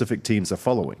other Pacific teams are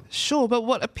following. Sure, but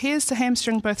what appears to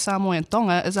hamstring both Samoa and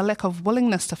Tonga is a lack of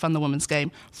willingness to fund the women's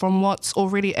game from what's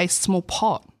already a small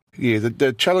pot. Yeah,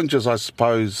 the challenges, I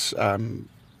suppose,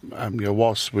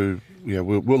 whilst we'll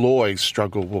always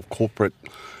struggle with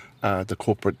the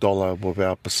corporate dollar with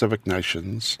our Pacific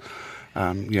nations.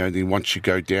 Then once you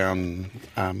go down,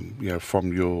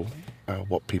 from your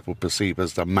what people perceive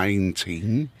as the main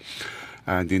team,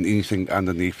 and then anything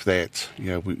underneath that,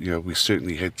 we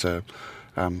certainly had to.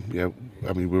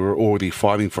 We were already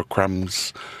fighting for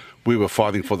crumbs. We were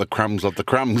fighting for the crumbs of the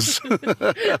crumbs.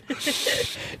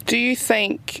 Do you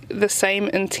think the same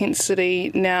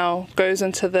intensity now goes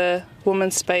into the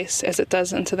women's space as it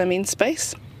does into the men's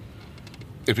space?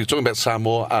 If you're talking about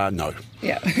Samoa, no.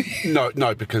 Yeah.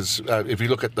 No, because if you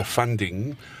look at the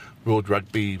funding, World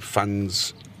Rugby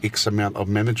funds X amount of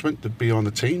management to be on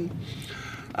the team,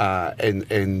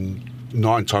 and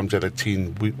 9 times out of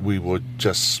 10 we would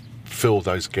just fill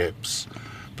those gaps.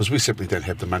 Because we simply don't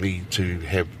have the money to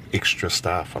have extra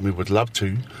staff. I mean, we'd love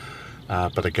to,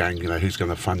 but again, who's going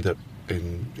to fund it?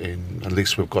 And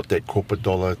unless we've got that corporate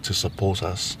dollar to support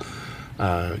us,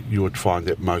 you would find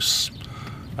that most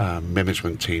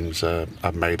management teams are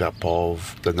made up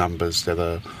of the numbers that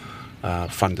are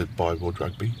funded by World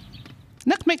Rugby.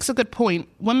 Nick makes a good point.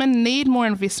 Women need more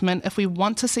investment if we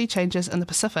want to see changes in the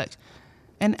Pacific.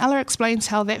 And Ella explains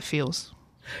how that feels.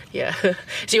 Yeah, so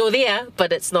you're there,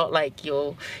 but it's not like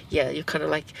you're kind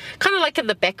of like in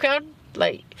the background,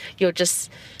 like you're just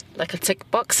like a tick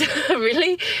box,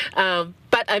 really.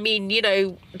 But I mean,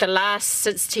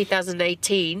 since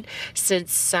 2018,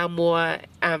 since Samoa,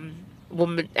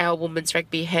 our women's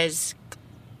rugby has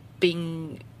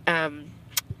been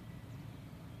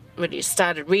when it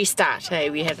started restart. Hey,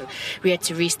 we had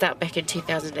to restart back in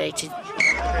 2018.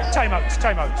 Time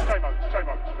out.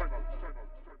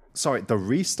 Sorry, the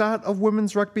restart of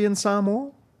women's rugby in Samoa?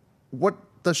 What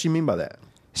does she mean by that?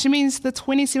 She means the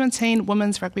 2017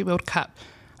 Women's Rugby World Cup.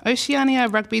 Oceania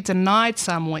Rugby denied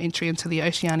Samoa entry into the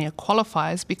Oceania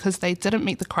qualifiers because they didn't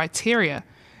meet the criteria.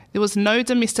 There was no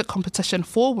domestic competition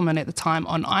for women at the time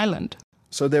on island.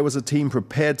 So there was a team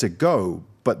prepared to go,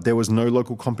 but there was no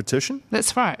local competition?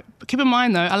 That's right. But keep in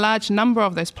mind, though, a large number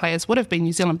of those players would have been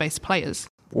New Zealand-based players.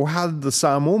 Well, how did the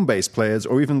Samoan-based players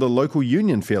or even the local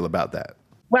union feel about that?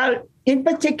 Well, in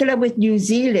particular with New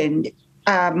Zealand,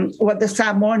 the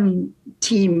Samoan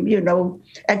team,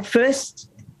 at first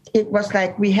it was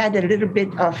like we had a little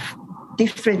bit of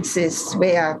differences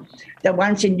where the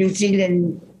ones in New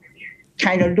Zealand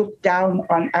kind of looked down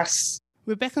on us.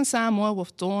 We're back in Samoa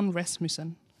with Dawn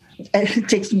Rasmussen. It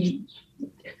takes me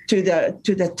to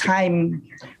the time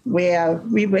where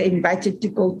we were invited to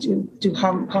go to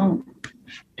Hong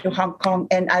Kong,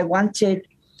 and I wanted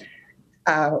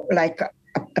a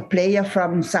player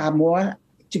from Samoa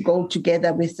to go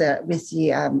together with the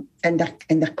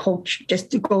coach, just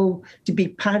to go to be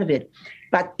part of it,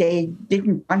 but they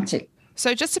didn't want it.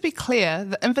 So just to be clear,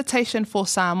 the invitation for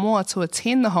Samoa to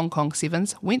attend the Hong Kong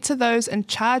Sevens went to those in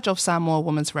charge of Samoa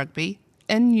women's rugby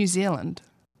in New Zealand.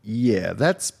 Yeah,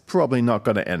 that's probably not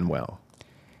going to end well.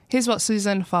 Here's what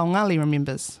Susan Faungali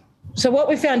remembers. So what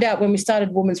we found out when we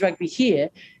started women's rugby here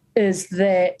is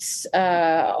that,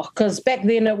 because back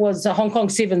then it was Hong Kong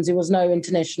Sevens, there was no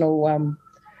international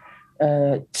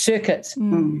circuit.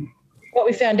 What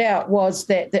we found out was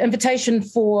that the invitation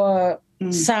for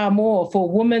Samoa for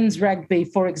women's rugby,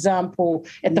 for example,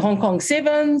 at the Hong Kong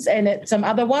Sevens and at some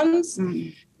other ones,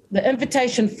 the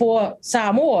invitation for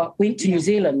Samoa went to New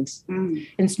Zealand.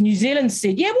 And New Zealand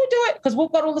said, yeah, we'll do it because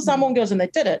we've got all the Samoan girls, and they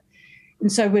did it.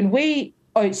 And so when we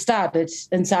started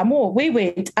in Samoa, we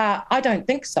went, I don't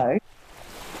think so.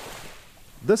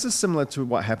 This is similar to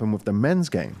what happened with the men's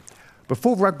game.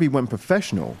 Before rugby went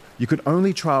professional, you could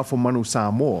only trial for Manu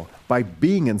Samoa by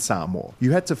being in Samoa.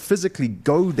 You had to physically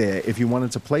go there if you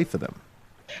wanted to play for them.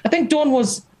 I think I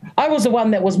was the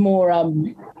one that was more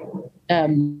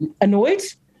annoyed,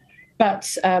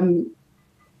 but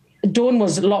Dawn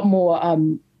was a lot more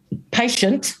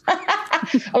patient,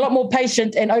 a lot more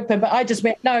patient and open. But I just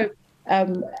went, no,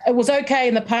 it was okay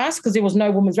in the past because there was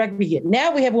no women's rugby here.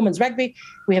 Now we have women's rugby.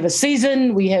 We have a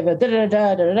season. We have a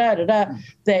da-da-da-da-da-da-da,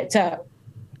 that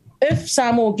if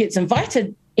Samoa gets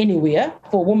invited anywhere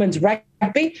for women's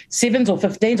rugby, 7s or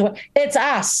 15s, it's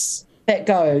us that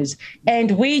goes.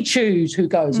 And we choose who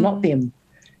goes, not them.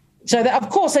 So, of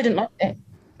course, they didn't like that.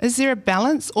 Is there a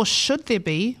balance, or should there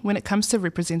be, when it comes to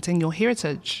representing your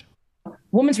heritage?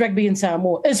 Women's rugby in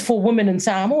Samoa is for women in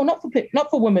Samoa, not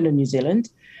for women in New Zealand.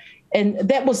 And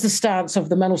that was the stance of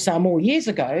the Manu Samoa years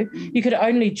ago. You could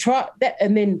only try that,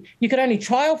 and then you could only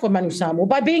trial for Manu Samoa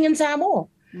by being in Samoa.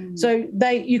 So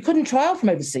you couldn't trial from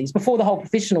overseas before the whole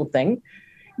professional thing.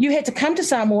 You had to come to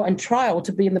Samoa and trial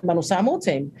to be in the Manu Samoa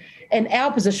team. And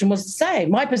our position was the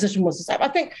same. My position was the same. I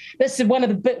think that's one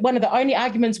of the only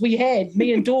arguments we had,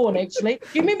 me and Dawn, actually. Do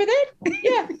you remember that?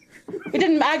 Yeah. We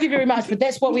didn't argue very much, but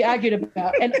that's what we argued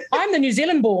about. And I'm the New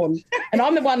Zealand born, and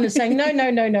I'm the one that's saying, no.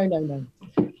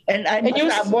 And you're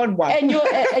the Samoan one. And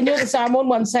you're the Samoan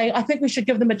one saying, I think we should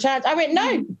give them a chance. I went,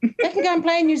 no, they can go and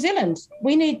play in New Zealand.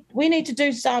 We need to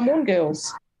do Samoan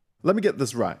girls. Let me get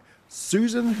this right.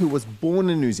 Susan, who was born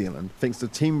in New Zealand, thinks the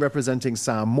team representing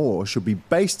Samoa should be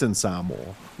based in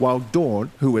Samoa, while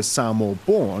Dawn, who is Samoa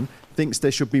born, thinks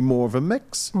there should be more of a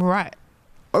mix. Right.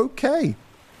 Okay.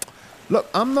 Look,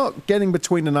 I'm not getting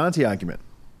between an auntie argument.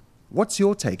 What's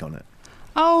your take on it?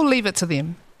 I'll leave it to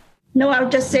them. No, I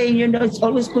was just saying, it's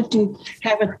always good to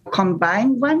have a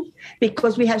combined one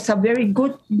because we have some very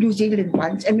good New Zealand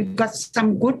ones and we've got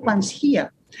some good ones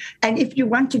here. And if you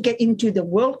want to get into the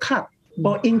World Cup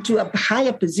or into a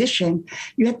higher position,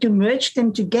 you have to merge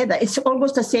them together. It's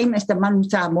almost the same as the Manu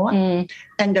Samoa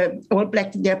and the All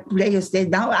Black their players.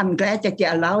 Now I'm glad that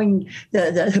they're allowing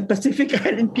the Pacific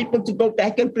Island people to go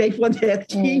back and play for their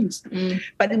teams.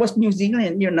 But it was New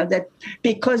Zealand, that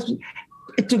because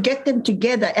to get them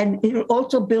together, and it will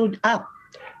also build up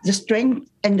the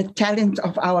strength and the talent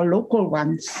of our local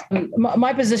ones.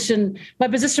 My position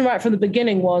right from the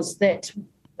beginning was that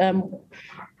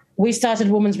we started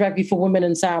women's rugby for women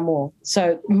in Samoa.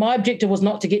 So my objective was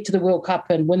not to get to the World Cup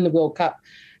and win the World Cup.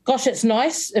 Gosh, it's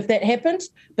nice if that happened,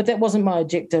 but that wasn't my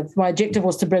objective. My objective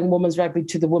was to bring women's rugby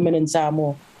to the women in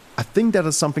Samoa. I think that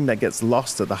is something that gets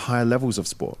lost at the higher levels of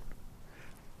sport.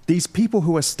 These people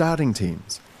who are starting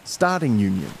teams, starting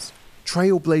unions,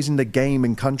 trailblazing the game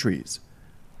in countries,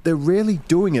 they're really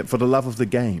doing it for the love of the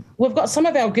game. We've got some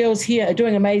of our girls here are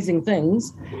doing amazing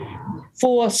things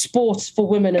for sports for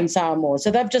women in Samoa. So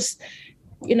they've just,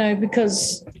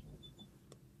 because,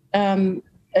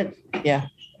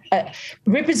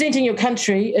 representing your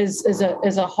country is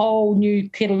a whole new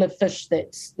kettle of fish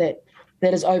that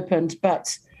is opened.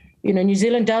 But New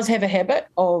Zealand does have a habit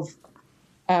of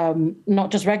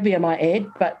not just rugby, I might add,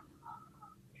 but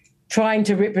trying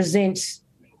to represent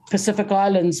Pacific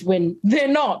Islands when they're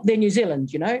not. They're New Zealand.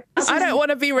 I don't want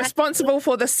to be responsible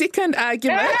for the second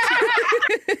argument.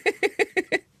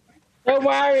 Don't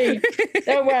worry.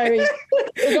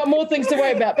 We've got more things to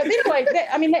worry about. But anyway,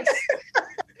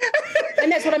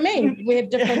 that's what I mean. We have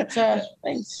different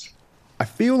things. I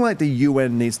feel like the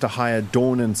UN needs to hire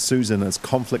Dawn and Susan as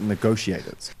conflict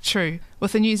negotiators. True.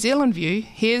 With a New Zealand view,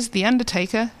 here's the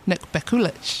Undertaker, Nick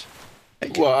Bakulich.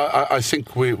 Well, I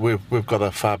think we've got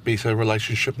a far better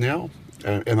relationship now,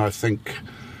 and I think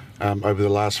over the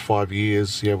last 5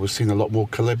 years, we've seen a lot more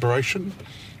collaboration.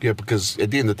 Because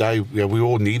at the end of the day, we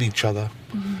all need each other.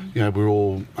 Mm-hmm.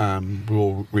 We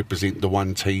all represent the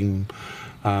one team,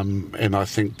 and I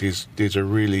think there's a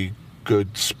really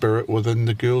good spirit within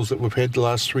the girls that we've had the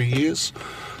last 3 years.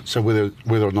 So whether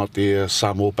or not they're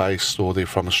Samoa based or they're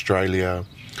from Australia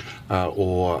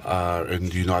or in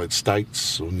the United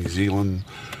States or New Zealand,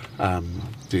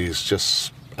 there's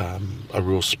just a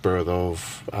real spirit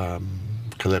of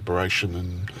collaboration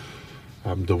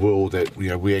and the world that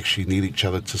we actually need each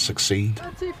other to succeed.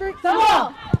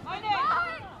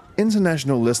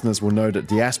 International listeners will know that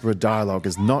diaspora dialogue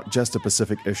is not just a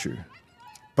Pacific issue,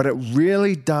 but it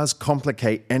really does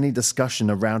complicate any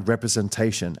discussion around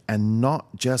representation, and not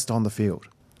just on the field.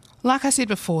 Like I said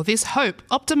before, there's hope,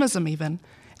 optimism even,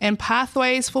 and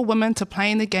pathways for women to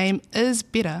play in the game is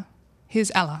better.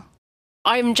 Here's Ella.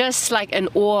 I'm just in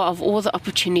awe of all the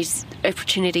opportunities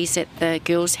that the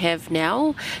girls have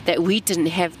now that we didn't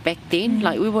have back then.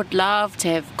 We would love to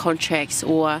have contracts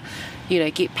or,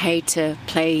 get paid to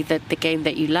play the game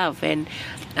that you love, and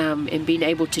being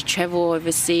able to travel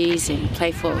overseas and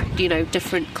play for,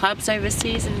 different clubs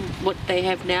overseas and what they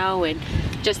have now, and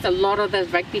just a lot of the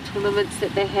rugby tournaments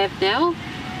that they have now.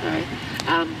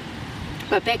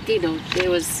 But back then, there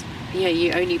was...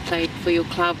 you only played for your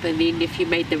club, and then if you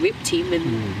made the rep team,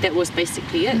 and that was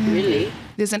basically it, really.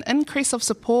 There's an increase of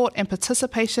support and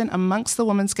participation amongst the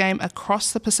women's game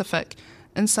across the Pacific,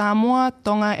 in Samoa,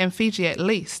 Tonga and Fiji at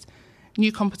least.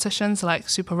 New competitions like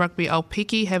Super Rugby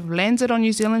Aupiki have landed on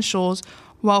New Zealand shores,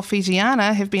 while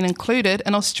Fijiana have been included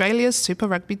in Australia's Super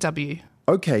Rugby W.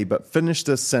 Okay, but finish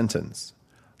this sentence.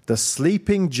 The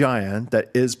sleeping giant that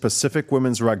is Pacific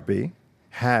women's rugby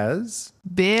has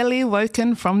barely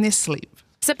woken from their sleep.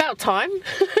 It's about time.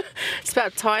 It's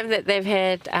about time that they've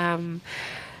had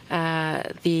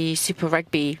the Super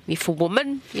Rugby for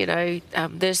women.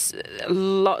 There's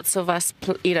lots of us,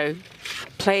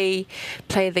 play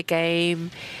the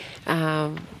game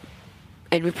and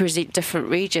represent different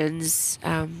regions.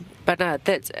 But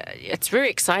it's very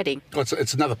exciting.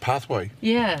 It's another pathway.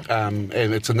 Yeah. And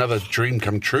it's another dream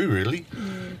come true, really.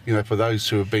 For those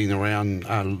who have been around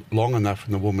long enough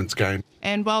in the women's game.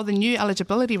 And while the new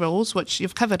eligibility rules, which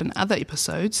you've covered in other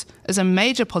episodes, is a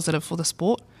major positive for the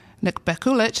sport, Nick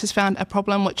Bakulich has found a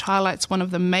problem which highlights one of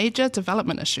the major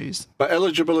development issues. But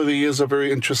eligibility is a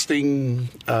very interesting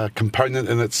component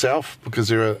in itself, because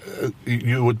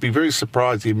you would be very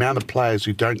surprised the amount of players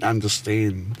who don't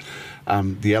understand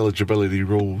the eligibility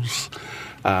rules,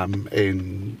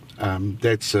 and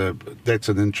that's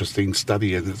an interesting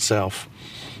study in itself.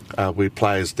 Where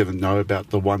players didn't know about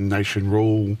the One Nation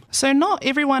rule. So not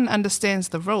everyone understands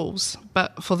the rules,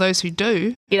 but for those who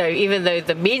do... even though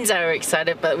the men's are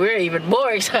excited, but we're even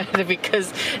more excited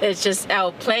because it's just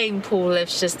our playing pool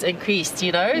has just increased,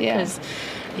 because,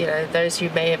 those who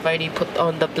may have only put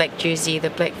on the black jersey, the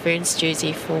Black Ferns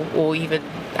jersey or even...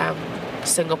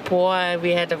 Singapore,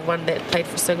 we had one that played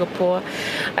for Singapore,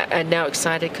 and now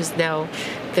excited because now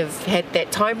they've had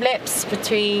that time lapse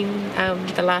between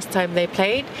the last time they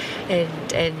played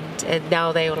and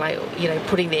now they were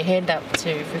putting their hand up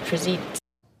to represent.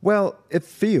 Well, it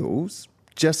feels,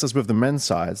 just as with the men's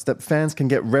sides, that fans can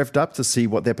get revved up to see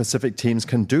what their Pacific teams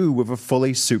can do with a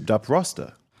fully souped up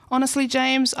roster. Honestly,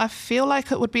 James, I feel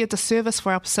like it would be a disservice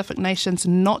for our Pacific nations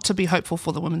not to be hopeful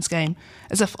for the women's game,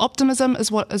 as if optimism is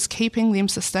what is keeping them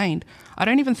sustained. I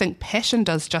don't even think passion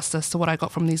does justice to what I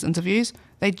got from these interviews.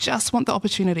 They just want the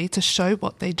opportunity to show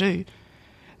what they do.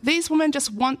 These women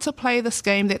just want to play this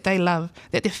game that they love,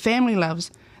 that their family loves.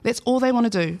 That's all they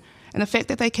want to do. And the fact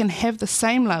that they can have the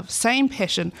same love, same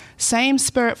passion, same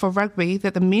spirit for rugby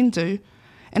that the men do,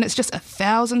 and it's just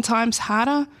 1,000 times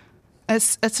harder,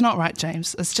 it's not right,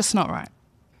 James. It's just not right.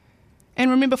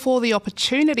 And remember, for the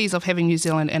opportunities of having New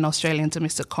Zealand and Australian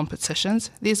domestic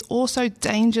competitions, there's also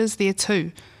dangers there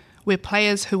too. where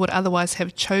players who would otherwise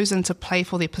have chosen to play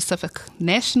for their Pacific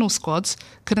national squads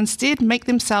could instead make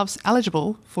themselves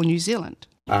eligible for New Zealand.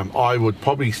 I would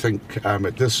probably think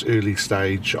at this early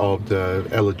stage of the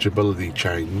eligibility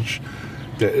change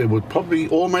that it would probably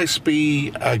almost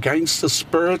be against the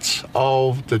spirit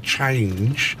of the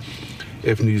change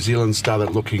if New Zealand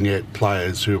started looking at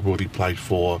players who have already played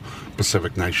for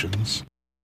Pacific nations.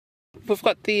 We've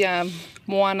got the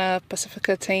Moana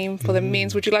Pasifika team for the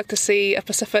men's. Would you like to see a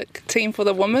Pacific team for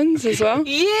the women's as well?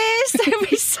 Yes, that would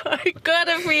be so good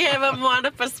if we have a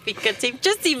Moana Pasifika team.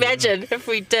 Just imagine if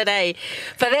we did, eh?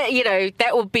 But that,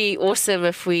 that would be awesome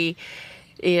if we,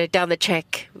 down the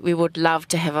track, we would love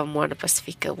to have a Moana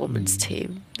Pasifika women's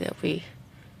team.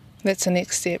 That's the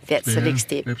next step. That's the next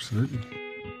step. Absolutely.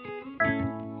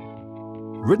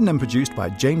 Written and produced by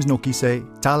James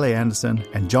Nokise, Tale Anderson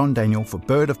and John Daniel for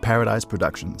Bird of Paradise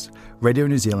Productions, Radio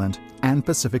New Zealand and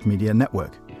Pacific Media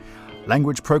Network.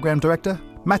 Language Program Director,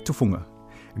 Matt Tufunga.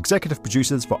 Executive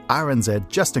Producers for RNZ,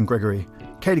 Justin Gregory,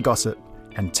 Katie Gossett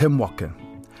and Tim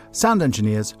Watkin. Sound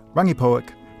Engineers, Rangi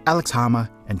Poick, Alex Harmer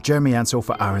and Jeremy Ansell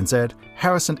for RNZ,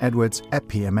 Harrison Edwards at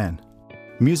PMN.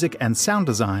 Music and Sound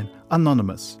Design,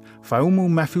 Anonymous, Faumu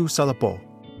Mafu Salapo.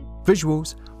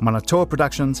 Visuals, Manatoa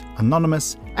Productions,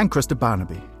 Anonymous, and Krista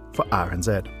Barnaby for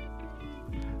RNZ.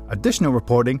 Additional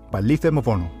reporting by Life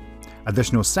Mavono.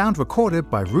 Additional sound recorded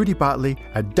by Rudy Bartley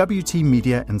at WT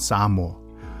Media in Samoa.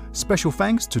 Special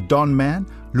thanks to Don Mann,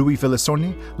 Louis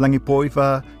Villasoni,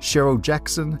 Langipoiva, Cheryl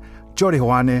Jackson, Jody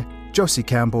Hoane, Josie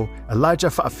Campbell, Elijah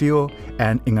Fa'afio,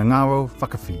 and Ingangaro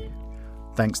Whakafi.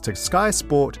 Thanks to Sky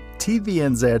Sport,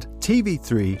 TVNZ,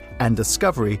 TV3, and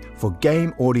Discovery for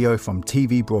game audio from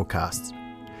TV broadcasts.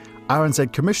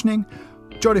 RNZ Commissioning,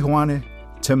 Jody Hoane,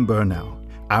 Tim Burnell.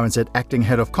 RNZ Acting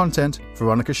Head of Content,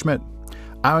 Veronica Schmidt.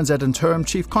 RNZ Interim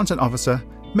Chief Content Officer,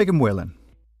 Megan Whelan.